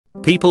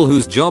People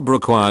whose job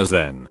requires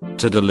them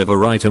to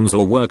deliver items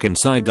or work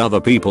inside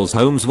other people's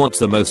homes. What's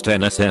the most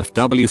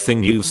NSFW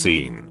thing you've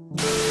seen?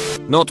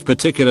 Not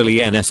particularly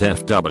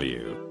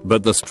NSFW,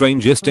 but the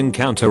strangest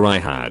encounter I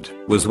had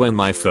was when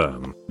my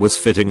firm was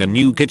fitting a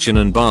new kitchen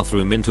and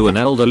bathroom into an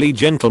elderly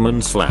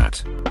gentleman's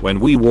flat. When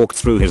we walked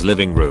through his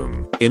living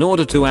room, in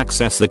order to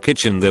access the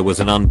kitchen there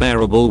was an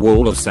unbearable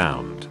wall of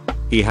sound.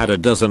 He had a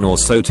dozen or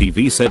so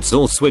TV sets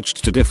all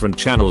switched to different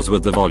channels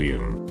with the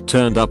volume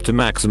turned up to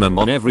maximum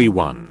on every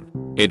one.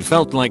 It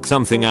felt like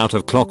something out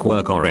of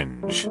Clockwork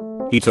Orange.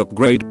 He took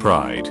great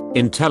pride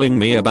in telling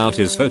me about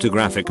his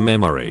photographic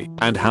memory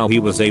and how he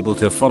was able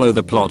to follow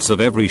the plots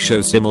of every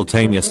show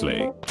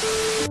simultaneously.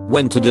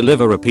 Went to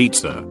deliver a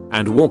pizza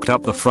and walked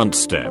up the front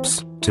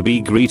steps to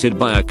be greeted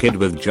by a kid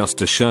with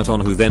just a shirt on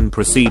who then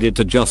proceeded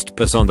to just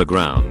piss on the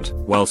ground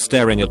while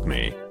staring at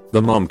me.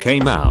 The mom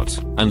came out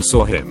and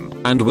saw him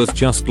and was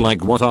just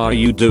like, "What are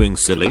you doing,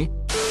 silly?"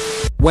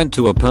 Went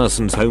to a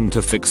person's home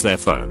to fix their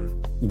phone.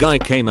 Guy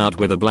came out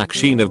with a black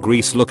sheen of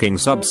grease looking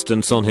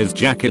substance on his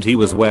jacket he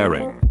was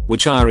wearing,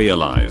 which I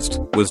realized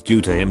was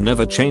due to him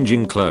never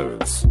changing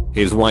clothes.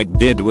 His white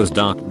beard was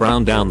dark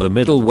brown down the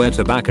middle where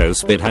tobacco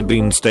spit had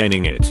been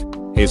staining it.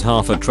 His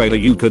half a trailer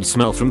you could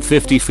smell from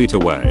 50 feet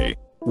away.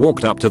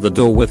 Walked up to the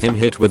door with him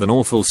hit with an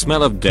awful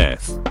smell of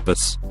death,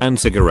 piss, and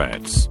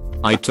cigarettes.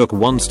 I took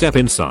one step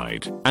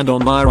inside, and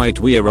on my right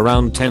we're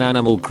around 10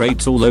 animal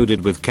crates all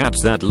loaded with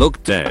cats that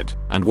looked dead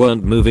and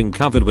weren't moving,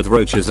 covered with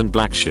roaches and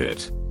black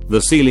shit. The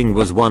ceiling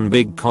was one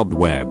big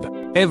cobweb.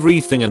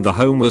 Everything in the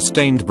home was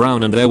stained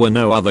brown and there were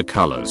no other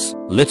colors,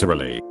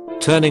 literally.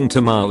 Turning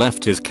to my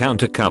left, his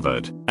counter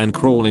covered and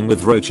crawling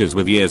with roaches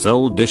with years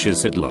old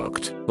dishes. It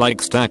looked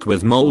like stacked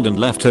with mold and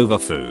leftover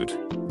food.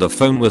 The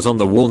phone was on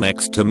the wall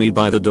next to me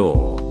by the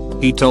door.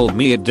 He told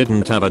me it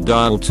didn't have a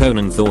dial tone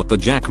and thought the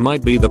jack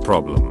might be the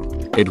problem.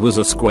 It was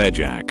a square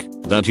jack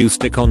that you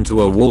stick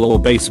onto a wall or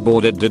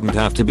baseboard. It didn't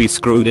have to be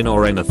screwed in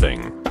or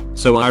anything.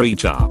 So I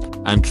reach up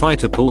and try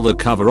to pull the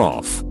cover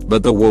off,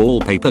 but the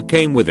wallpaper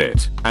came with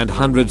it and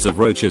hundreds of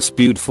roaches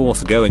spewed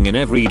forth going in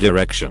every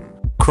direction,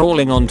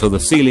 crawling onto the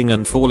ceiling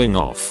and falling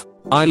off.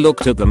 I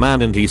looked at the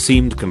man and he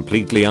seemed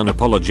completely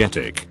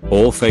unapologetic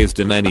or phased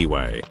in any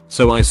way.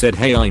 So I said,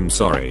 "Hey, I'm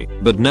sorry,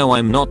 but no,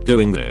 I'm not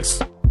doing this."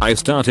 I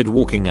started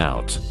walking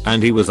out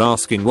and he was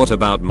asking what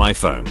about my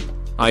phone.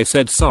 I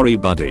said, "Sorry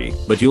buddy,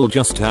 but you'll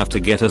just have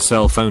to get a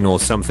cell phone or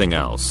something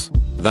else."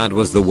 That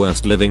was the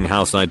worst living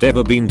house I'd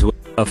ever been to.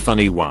 A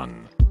funny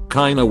one.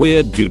 Kinda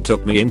weird dude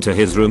took me into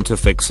his room to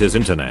fix his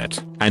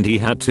internet, and he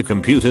had two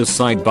computers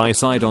side by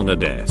side on a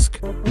desk.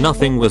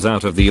 Nothing was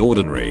out of the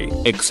ordinary,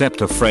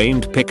 except a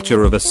framed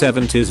picture of a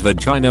 70s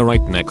vagina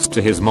right next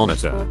to his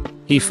monitor.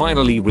 He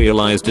finally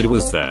realized it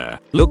was there,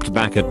 looked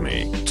back at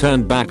me,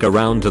 turned back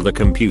around to the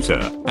computer,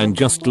 and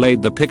just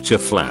laid the picture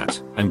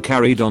flat, and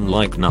carried on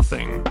like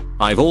nothing.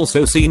 I've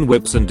also seen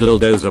whips and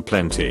dildos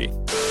aplenty.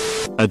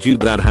 A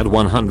dude that had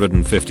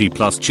 150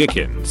 plus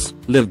chickens,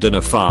 lived in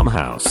a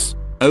farmhouse.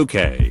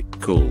 Okay,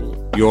 cool,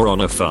 you're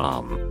on a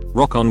farm.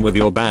 Rock on with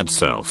your bad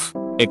self.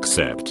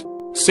 Except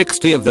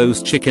 60 of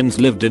those chickens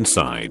lived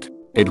inside.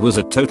 It was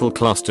a total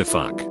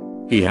clusterfuck.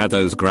 He had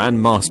those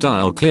grandma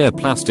style clear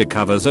plastic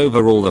covers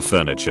over all the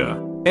furniture.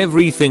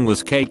 Everything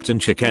was caked in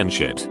chicken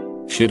shit.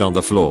 Shit on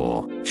the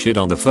floor, shit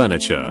on the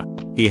furniture.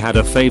 He had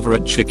a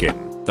favorite chicken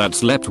that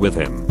slept with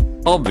him.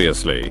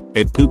 Obviously,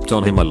 it pooped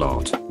on him a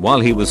lot while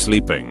he was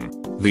sleeping.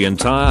 The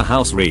entire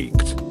house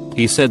reeked.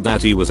 He said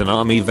that he was an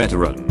army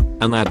veteran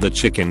and that the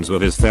chickens were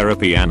his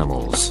therapy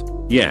animals.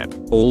 Yep,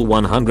 all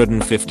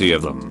 150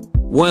 of them.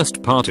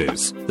 Worst part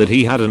is that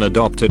he had an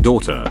adopted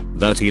daughter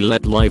that he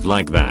let live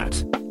like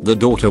that. The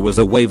daughter was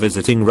away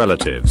visiting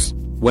relatives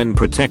when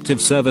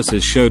protective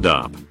services showed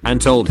up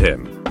and told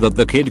him that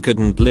the kid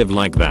couldn't live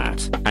like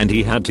that and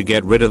he had to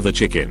get rid of the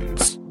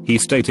chickens. He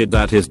stated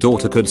that his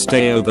daughter could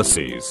stay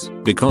overseas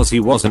because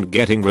he wasn't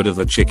getting rid of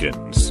the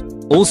chickens.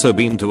 Also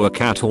been to a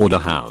cat hoarder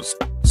house.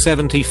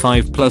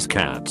 75 plus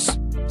cats.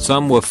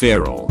 Some were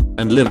feral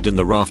and lived in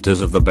the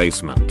rafters of the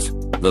basement.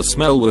 The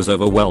smell was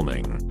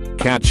overwhelming.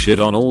 Cat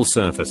shit on all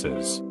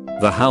surfaces.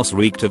 The house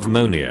reeked of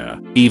ammonia,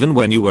 even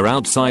when you were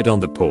outside on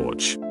the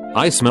porch.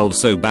 I smelled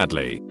so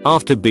badly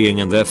after being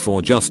in there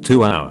for just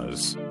 2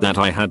 hours that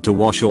I had to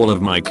wash all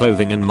of my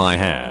clothing and my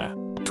hair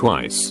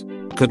twice.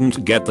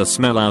 Couldn't get the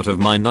smell out of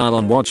my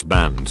nylon watch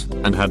band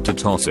and had to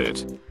toss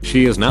it.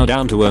 She is now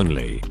down to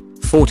only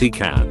 40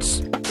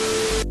 cats.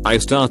 I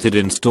started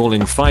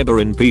installing fiber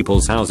in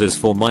people's houses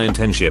for my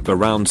internship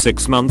around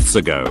 6 months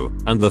ago,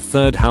 and the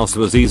third house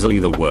was easily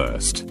the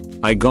worst.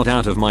 I got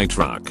out of my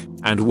truck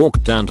and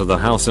walked down to the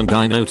house and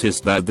I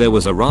noticed that there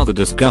was a rather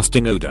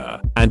disgusting odor,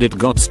 and it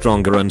got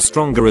stronger and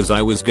stronger as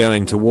I was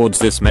going towards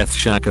this meth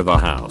shack of a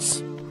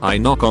house. I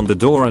knock on the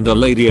door and a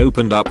lady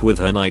opened up with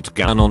her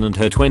nightgown on and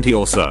her 20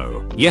 or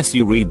so. Yes,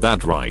 you read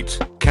that right.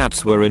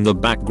 Cats were in the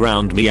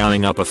background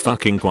meowing up a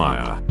fucking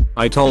choir.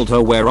 I told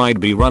her where I'd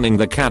be running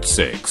the Cat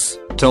 6,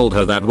 told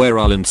her that where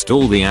I'll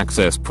install the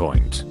access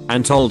point,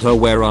 and told her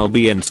where I'll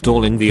be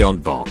installing the on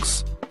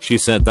box. She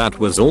said that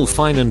was all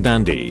fine and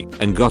dandy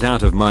and got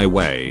out of my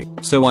way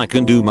so I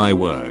can do my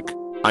work.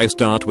 I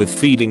start with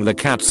feeding the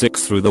cat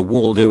 6 through the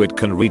wall so it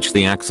can reach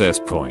the access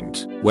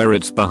point where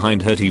it's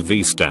behind her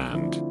TV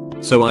stand.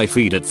 So I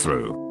feed it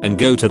through and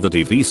go to the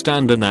TV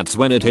stand, and that's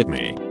when it hit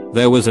me.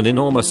 There was an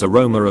enormous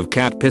aroma of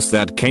cat piss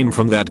that came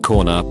from that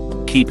corner.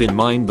 Keep in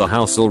mind the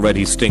house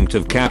already stinked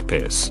of cat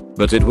piss,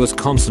 but it was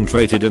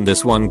concentrated in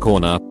this one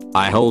corner.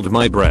 I hold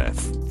my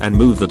breath and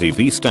move the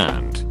TV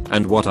stand,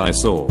 and what I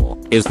saw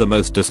is the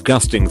most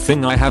disgusting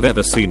thing I have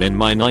ever seen in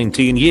my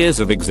 19 years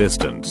of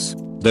existence.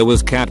 There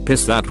was cat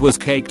piss that was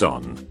caked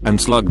on and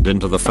slugged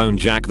into the phone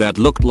jack that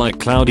looked like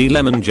cloudy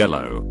lemon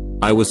jello.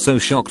 I was so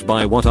shocked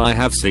by what I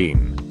have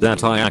seen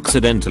that I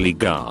accidentally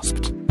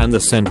gasped, and the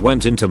scent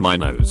went into my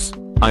nose.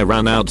 I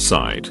ran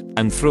outside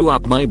and threw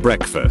up my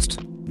breakfast.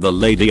 The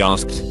lady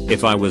asked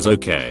if I was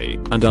okay,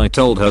 and I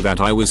told her that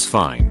I was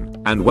fine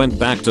and went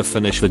back to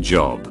finish the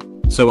job.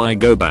 So I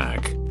go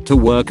back to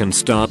work and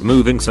start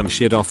moving some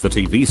shit off the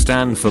TV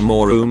stand for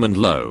more room, and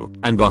lo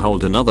and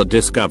behold, another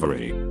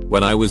discovery.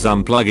 When I was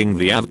unplugging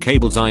the AV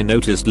cables, I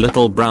noticed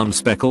little brown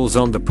speckles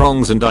on the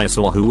prongs, and I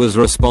saw who was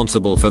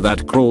responsible for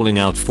that crawling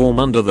out from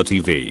under the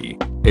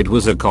TV. It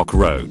was a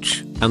cockroach,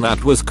 and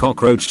that was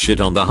cockroach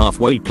shit on the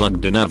halfway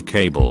plugged in AV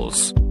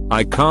cables.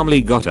 I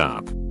calmly got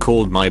up,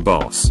 called my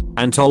boss,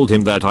 and told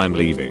him that I'm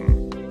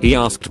leaving. He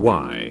asked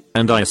why,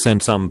 and I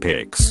sent some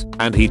pics,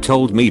 and he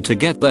told me to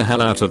get the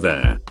hell out of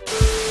there.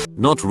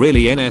 Not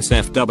really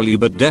NSFW,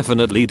 but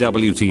definitely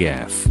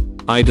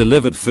WTF. I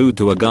delivered food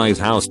to a guy's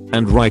house,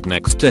 and right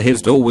next to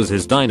his door was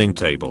his dining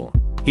table.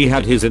 He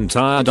had his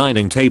entire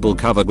dining table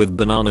covered with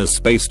bananas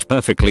spaced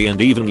perfectly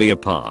and evenly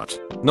apart.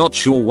 Not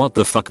sure what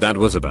the fuck that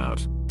was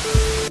about.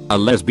 A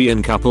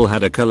lesbian couple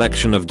had a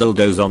collection of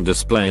dildos on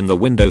display in the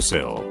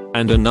windowsill,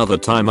 and another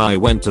time I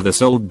went to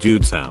this old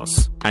dude's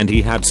house, and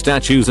he had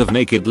statues of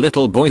naked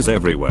little boys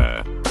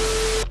everywhere.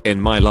 In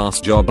my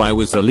last job I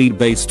was a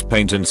lead-based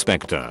paint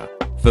inspector.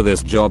 For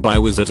this job I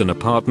was at an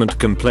apartment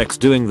complex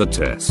doing the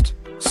test.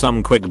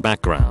 Some quick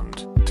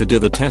background. To do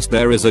the test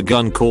there is a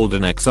gun called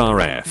an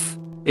XRF.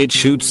 It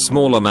shoots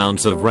small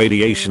amounts of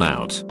radiation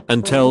out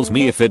and tells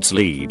me if it's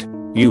lead.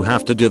 You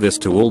have to do this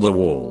to all the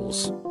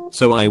walls.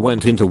 So I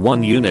went into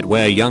one unit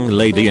where a young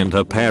lady and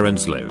her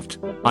parents lived.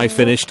 I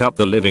finished up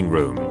the living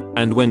room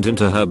and went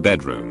into her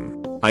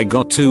bedroom. I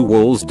got 2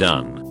 walls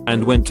done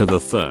and went to the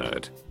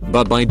 3rd.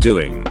 But by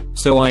doing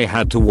so I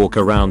had to walk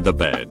around the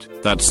bed.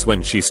 That's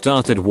when she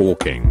started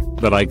walking,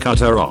 but I cut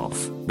her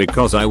off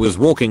because I was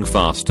walking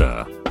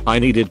faster. I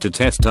needed to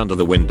test under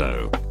the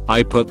window.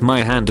 I put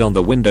my hand on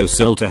the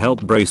windowsill to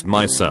help brace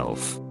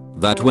myself.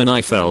 That when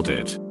I felt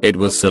it, it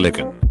was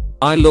silicone.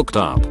 I looked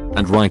up,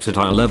 and right at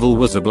eye level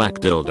was a black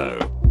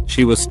dildo.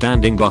 She was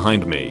standing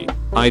behind me.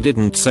 I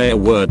didn't say a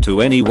word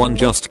to anyone,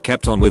 just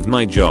kept on with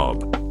my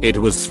job. It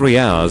was 3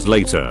 hours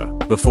later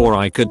before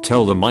I could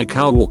tell the my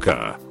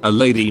coworker, a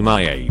lady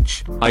my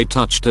age, I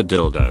touched a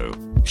dildo.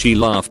 She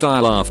laughed, I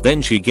laughed,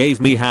 then she gave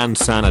me hand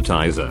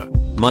sanitizer.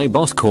 My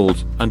boss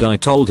called and I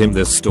told him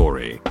this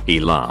story. He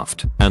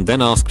laughed and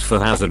then asked for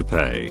hazard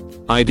pay.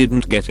 I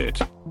didn't get it.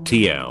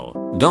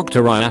 TL.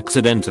 Doctor, I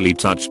accidentally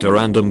touched a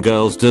random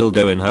girl's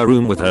dildo in her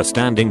room with her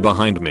standing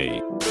behind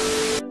me.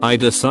 I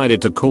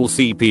decided to call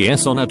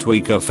CPS on a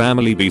tweaker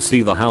family.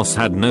 BC, the house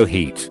had no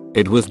heat.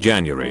 It was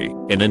January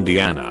in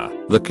Indiana.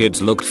 The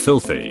kids looked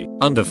filthy,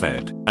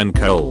 underfed, and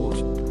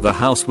cold. The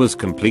house was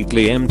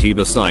completely empty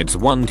besides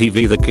one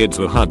TV the kids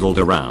were huddled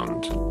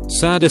around.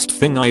 Saddest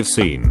thing I've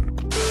seen.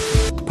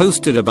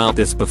 Posted about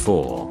this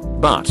before,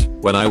 but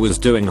when I was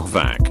doing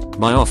HVAC,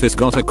 my office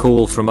got a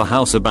call from a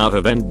house about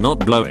a vent not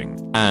blowing,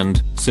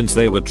 and since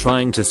they were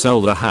trying to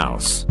sell the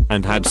house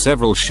and had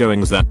several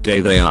showings that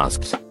day, they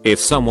asked if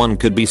someone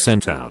could be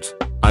sent out.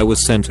 I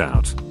was sent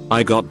out.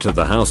 I got to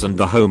the house and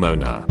the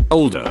homeowner,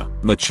 older,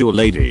 mature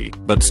lady,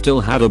 but still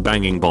had a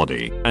banging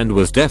body and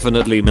was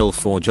definitely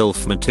MILF or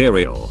JILF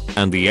material,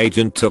 and the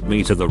agent took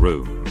me to the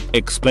room,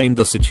 explained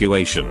the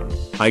situation.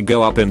 I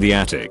go up in the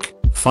attic,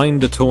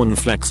 find a torn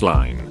flex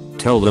line,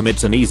 tell them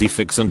it's an easy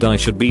fix and I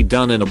should be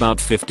done in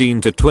about 15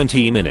 to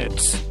 20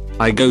 minutes.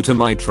 I go to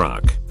my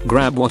truck,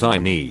 grab what I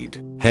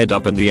need, head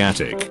up in the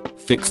attic,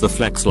 fix the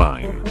flex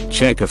line,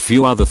 check a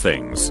few other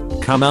things,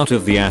 come out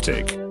of the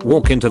attic,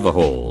 walk into the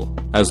hall.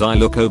 As I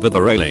look over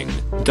the railing,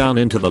 down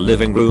into the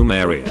living room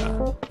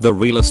area, the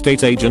real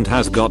estate agent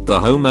has got the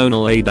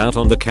homeowner laid out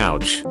on the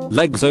couch,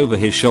 legs over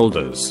his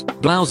shoulders,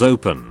 blouse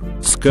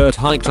open, skirt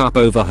hiked up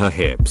over her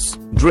hips,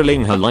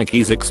 drilling her like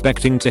he's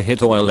expecting to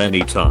hit oil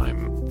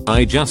anytime.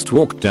 I just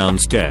walked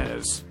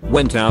downstairs,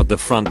 went out the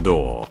front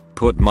door,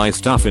 put my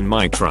stuff in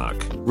my truck,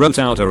 wrote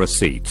out a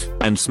receipt,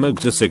 and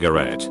smoked a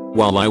cigarette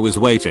while I was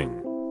waiting.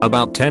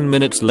 About 10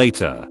 minutes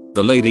later,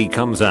 the lady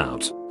comes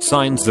out,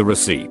 signs the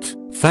receipt,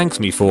 thanks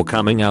me for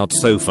coming out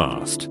so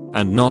fast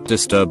and not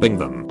disturbing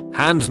them,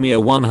 hands me a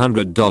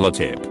 $100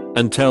 tip,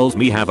 and tells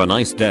me have a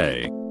nice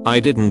day. I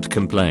didn't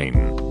complain.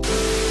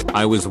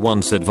 I was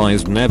once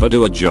advised never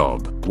do a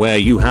job where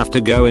you have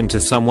to go into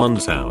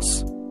someone's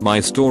house. My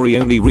story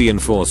only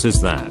reinforces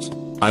that.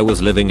 I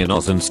was living in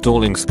Oz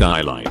installing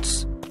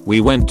skylights. We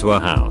went to a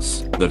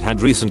house that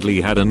had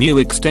recently had a new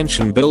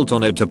extension built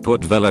on it to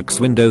put Velux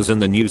windows in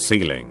the new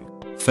ceiling.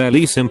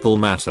 Fairly simple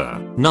matter,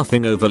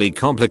 nothing overly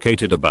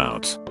complicated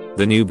about.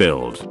 The new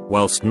build,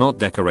 whilst not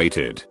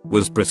decorated,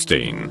 was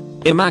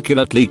pristine,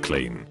 immaculately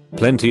clean,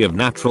 plenty of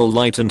natural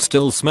light and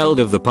still smelled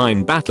of the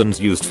pine battens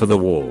used for the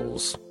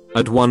walls.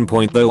 At one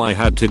point though I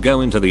had to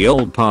go into the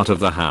old part of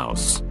the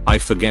house, I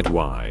forget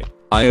why.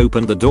 I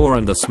opened the door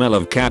and the smell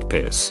of cat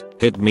piss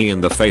hit me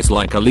in the face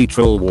like a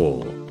literal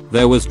wall.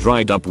 There was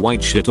dried up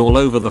white shit all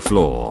over the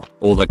floor,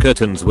 all the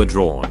curtains were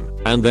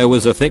drawn, and there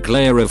was a thick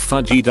layer of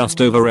fudgy dust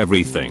over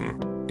everything.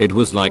 It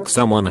was like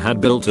someone had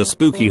built a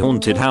spooky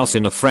haunted house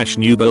in a fresh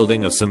new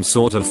building as some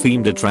sort of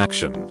themed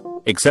attraction.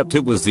 Except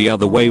it was the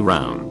other way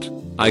round.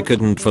 I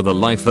couldn't for the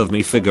life of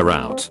me figure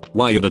out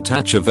why you'd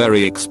attach a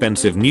very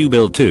expensive new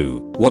build to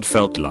what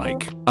felt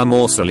like a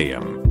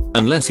mausoleum,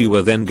 unless you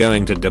were then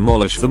going to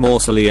demolish the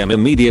mausoleum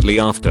immediately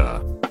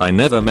after. I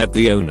never met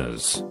the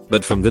owners,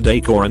 but from the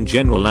decor and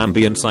general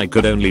ambience I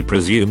could only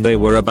presume they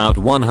were about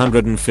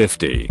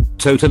 150,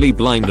 totally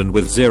blind and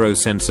with zero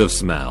sense of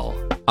smell.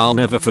 I'll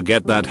never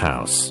forget that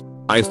house.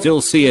 I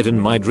still see it in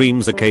my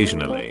dreams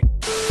occasionally.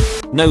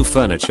 No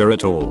furniture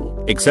at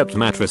all, except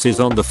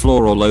mattresses on the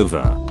floor all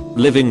over.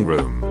 Living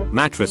room,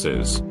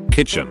 mattresses.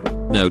 Kitchen,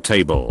 no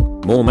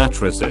table, more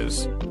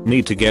mattresses.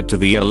 Need to get to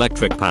the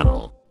electric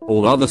panel.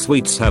 All other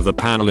suites have the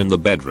panel in the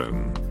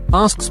bedroom.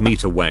 Asks me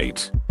to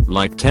wait.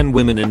 Like 10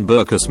 women in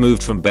burqas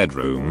moved from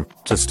bedroom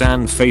to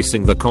stand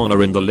facing the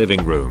corner in the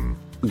living room.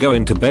 Go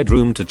into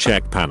bedroom to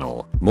check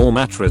panel, more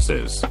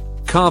mattresses.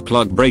 Car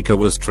plug breaker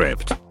was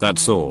tripped,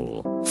 that's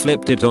all.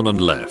 Flipped it on and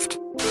left.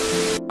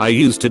 I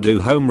used to do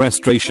home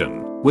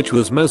restoration, which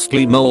was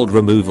mostly mold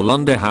removal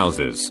under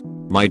houses.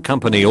 My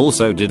company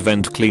also did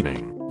vent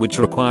cleaning, which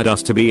required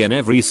us to be in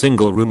every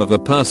single room of a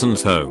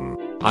person's home.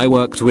 I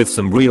worked with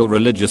some real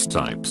religious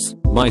types,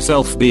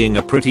 myself being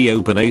a pretty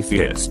open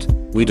atheist.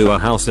 We do a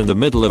house in the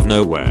middle of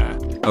nowhere.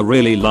 A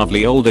really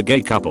lovely older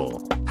gay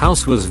couple.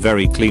 House was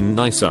very clean,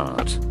 nice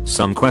art,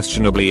 some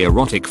questionably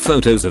erotic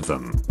photos of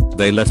them.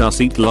 They let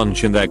us eat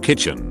lunch in their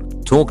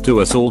kitchen, talk to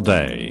us all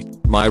day.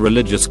 My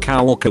religious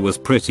coworker was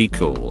pretty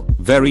cool,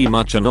 very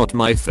much a not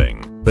my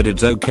thing, but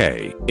it's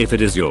okay if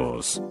it is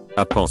yours.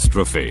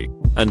 Apostrophe.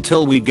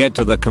 Until we get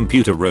to the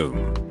computer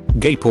room.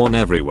 Gay porn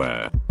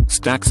everywhere.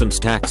 Stacks and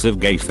stacks of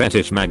gay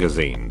fetish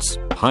magazines,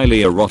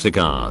 highly erotic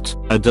art,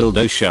 a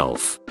dildo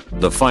shelf.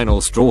 The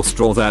final straw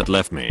that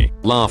left me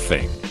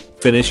laughing.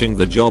 Finishing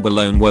the job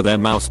alone were their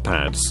mouse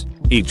pads.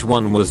 Each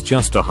one was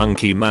just a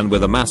hunky man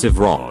with a massive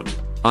rod.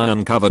 I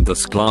uncovered the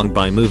sklang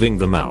by moving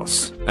the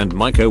mouse, and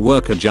my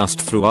coworker just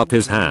threw up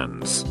his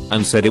hands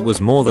and said it was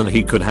more than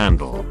he could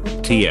handle.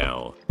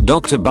 TL.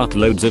 Dr.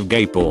 Buttloads of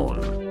gay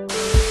porn.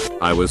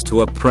 I was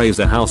to appraise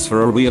a house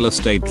for a real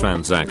estate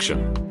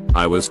transaction.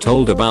 I was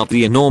told about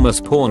the enormous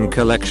porn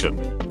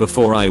collection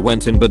before I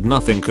went in, but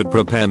nothing could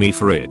prepare me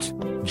for it.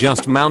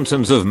 Just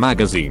mountains of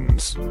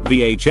magazines,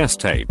 VHS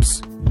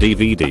tapes,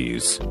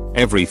 DVDs,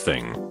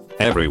 everything,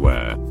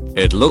 everywhere.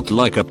 It looked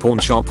like a pawn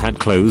shop had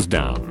closed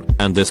down,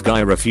 and this guy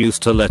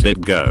refused to let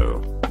it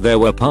go. There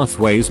were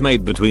pathways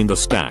made between the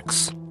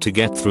stacks to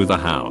get through the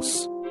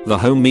house. The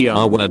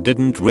homie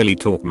didn't really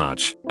talk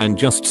much and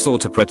just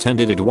sorta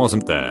pretended it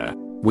wasn't there.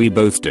 We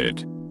both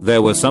did.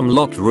 There were some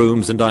locked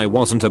rooms and I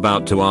wasn't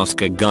about to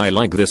ask a guy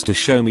like this to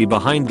show me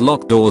behind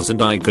locked doors,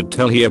 and I could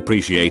tell he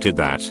appreciated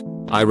that.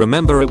 I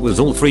remember it was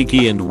all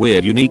freaky and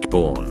weird, unique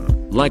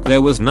porn. Like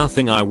there was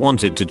nothing I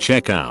wanted to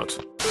check out.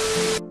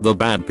 The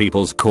bad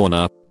people's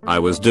corner. I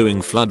was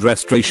doing flood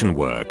restoration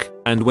work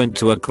and went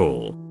to a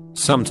call.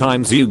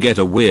 Sometimes you get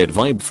a weird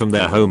vibe from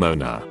their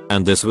homeowner,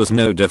 and this was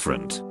no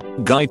different.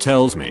 Guy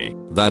tells me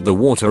that the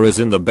water is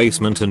in the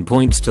basement and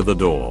points to the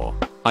door.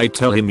 I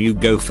tell him you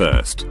go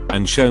first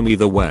and show me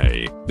the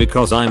way,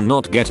 because I'm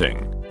not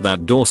getting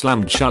that door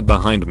slammed shut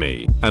behind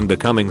me and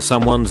becoming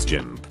someone's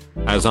gym.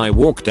 As I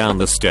walk down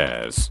the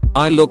stairs,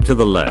 I look to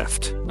the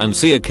left and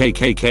see a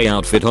KKK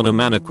outfit on a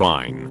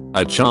mannequin,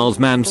 a Charles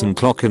Manson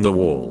clock in the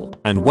wall,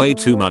 and way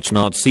too much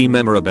Nazi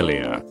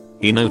memorabilia.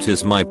 He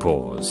noticed my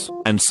pause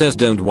and says,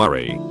 "Don't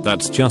worry,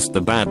 that's just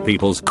the bad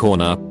people's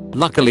corner."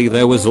 Luckily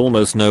there was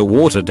almost no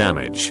water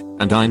damage,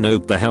 and I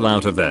noped the hell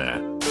out of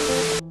there.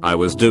 I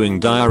was doing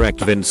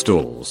direct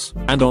installs,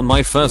 and on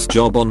my first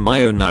job on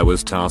my own I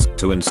was tasked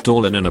to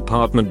install in an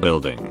apartment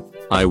building.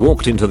 I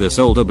walked into this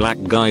older black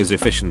guy's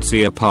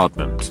efficiency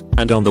apartment,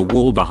 and on the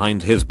wall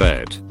behind his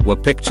bed were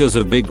pictures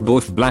of big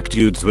buff black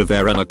dudes with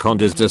their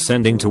anacondas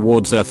descending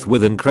towards Earth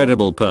with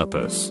incredible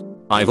purpose.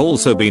 I've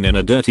also been in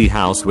a dirty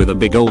house with a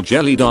big old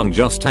jelly dong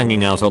just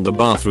hanging out on the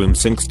bathroom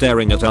sink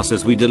staring at us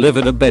as we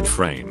delivered a bed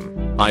frame.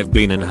 I've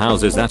been in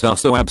houses that are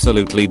so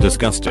absolutely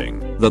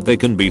disgusting that they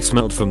can be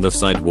smelled from the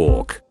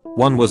sidewalk.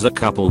 One was a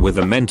couple with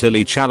a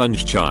mentally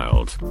challenged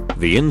child.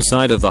 The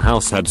inside of the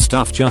house had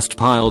stuff just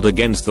piled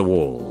against the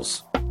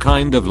walls,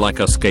 kind of like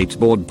a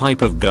skateboard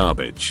pipe of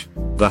garbage.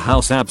 The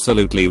house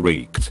absolutely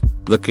reeked.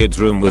 The kid's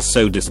room was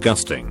so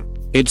disgusting.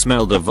 It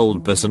smelled of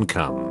old piss and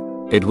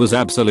cum. It was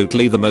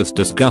absolutely the most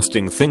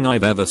disgusting thing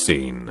I've ever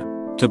seen.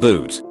 To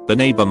boot, the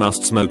neighbor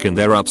must smoke in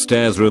their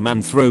upstairs room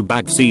and throw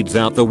back seeds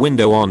out the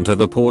window onto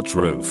the porch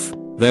roof.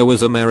 There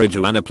was a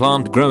marijuana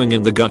plant growing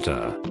in the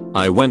gutter.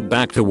 I went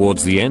back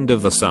towards the end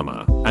of the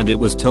summer, and it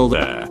was still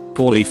there,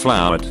 poorly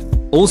flowered.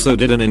 Also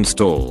did an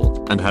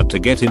install, and had to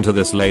get into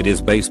this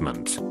lady's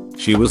basement.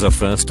 She was a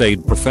first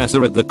aid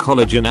professor at the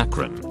college in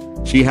Akron.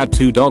 She had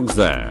 2 dogs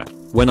there.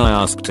 When I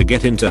asked to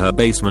get into her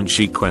basement,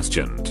 she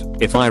questioned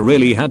if I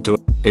really had to.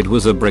 It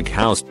was a brick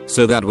house,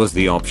 so that was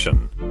the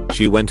option.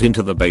 She went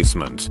into the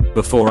basement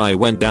before I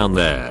went down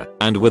there,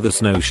 and with a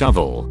snow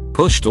shovel,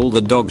 pushed all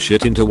the dog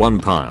shit into one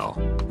pile.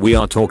 We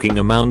are talking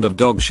a mound of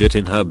dog shit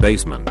in her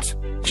basement.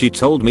 She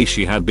told me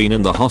she had been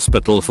in the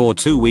hospital for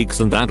 2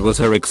 weeks and that was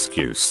her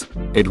excuse.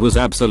 It was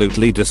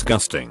absolutely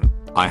disgusting.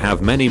 I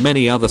have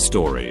many other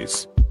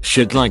stories.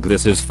 Shit like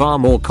this is far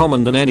more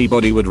common than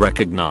anybody would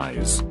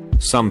recognize.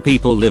 Some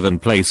people live in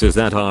places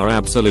that are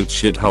absolute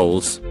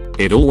shitholes.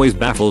 It always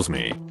baffles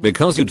me,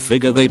 because you'd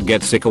figure they'd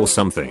get sick or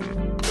something.